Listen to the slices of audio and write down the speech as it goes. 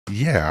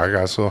Yeah, I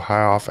got so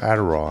high off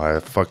Adderall, I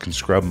fucking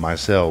scrubbed my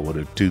cell with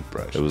a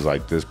toothbrush. It was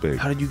like this big.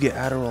 How did you get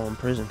Adderall in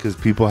prison? Because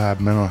people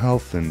have mental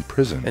health in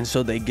prison. And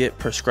so they get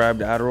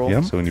prescribed Adderall?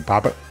 Yep. So when you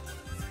pop it,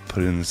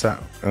 put it in the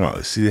sound.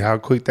 Oh, see how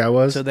quick that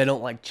was? So they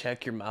don't like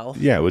check your mouth?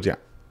 Yeah, would you?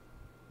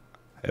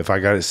 If I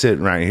got it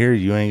sitting right here,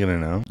 you ain't gonna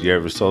know. You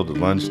ever sold a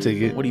lunch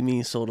ticket? What do you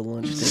mean sold a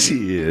lunch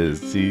ticket?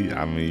 See,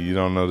 I mean, you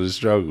don't know the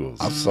struggles.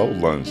 I've sold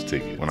lunch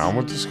tickets. When I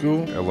went to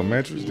school,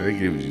 elementary, they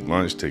give you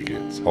lunch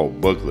tickets, whole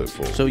booklet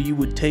full. So you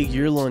would take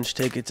your lunch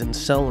tickets and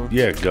sell them?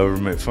 Yeah,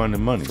 government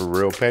funded money for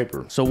real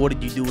paper. So what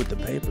did you do with the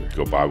paper?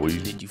 Go buy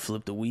weed. Did you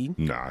flip the weed?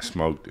 Nah, I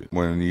smoked it.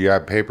 When you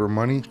got paper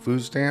money,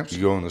 food stamps,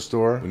 you go in the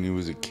store when you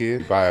was a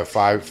kid, buy a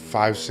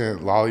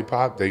 5-cent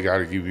lollipop, they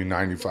gotta give you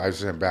 95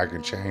 cents back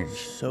in change.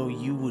 So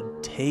you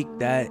would take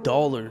that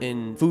dollar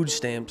in food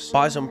stamps,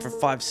 buy some for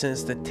 5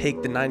 cents, then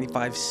take the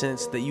 95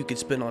 cents that you could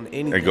spend on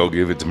anything. And go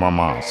give it to my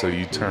mom. So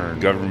you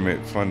turn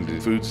government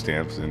funded food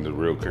stamps into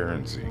real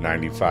currency,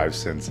 95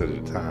 cents at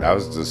a time. That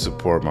was to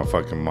support my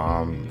fucking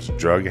mom's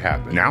drug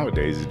habit.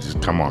 Nowadays, it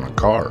just come on a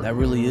card. That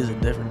really is a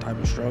different type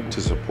of struggle.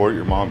 To support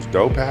your mom's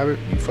dope habit,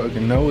 you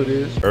fucking know it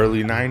is.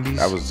 Early 90s,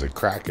 that was the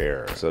crack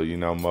era. So you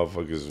know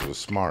motherfuckers was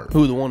smart.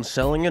 Who, the ones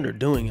selling it or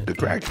doing it? The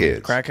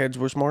crackheads. Crackheads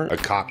were smart? A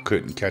cop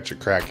couldn't catch a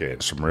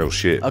crackhead. Some real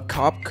shit. A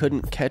cop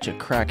couldn't catch a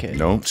crackhead?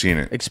 Nope, seen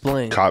it.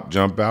 Explain. Cop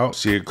jump out,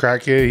 see a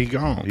crackhead, he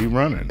gone. He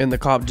running. And the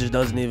cop just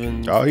doesn't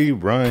even... Oh, he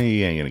run,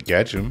 he ain't gonna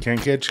catch him. Can't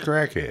catch a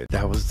crackhead.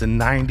 That was the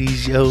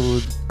 90s,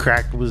 yo.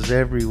 Crack was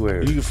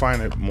everywhere. You can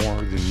find it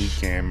more than you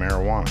can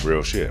marijuana.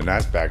 Real shit. And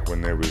that's back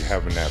when they was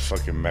having that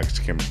fucking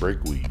Mexican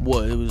brick weed.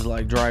 What, it was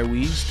like dry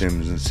weed?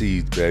 Stems and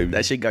seeds, baby.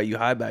 That shit got you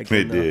high back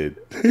then. It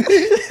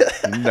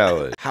did.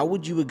 Know it. How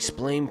would you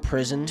explain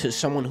prison to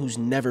someone who's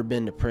never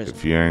been to prison?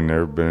 If you ain't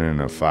never been in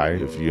a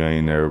fight, if you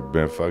ain't never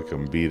been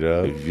fucking beat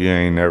up, if you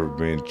ain't never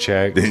been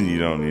checked, then you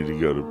don't need to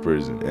go to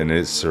prison. And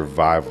it's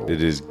survival.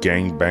 It is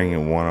gang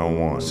banging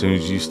 1-on-1. As soon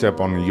as you step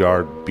on the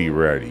yard, be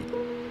ready.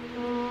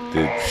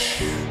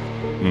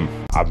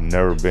 I've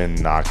never been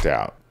knocked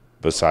out.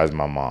 Besides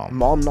my mom.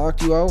 Mom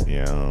knocked you out?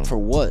 Yeah. For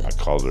what? I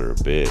called her a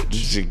bitch.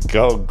 She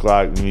cold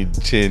clocked me,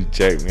 chin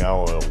checked me. I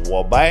went,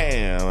 well,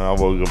 bam. And I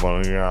woke up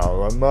on the ground. I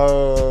was like,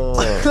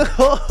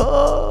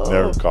 no.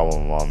 Never call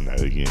my mom that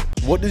again.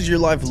 What does your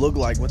life look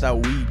like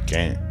without weed?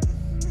 Can't.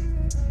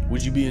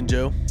 Would you be in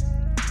jail?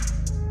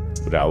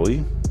 Without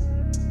weed?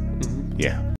 Yeah.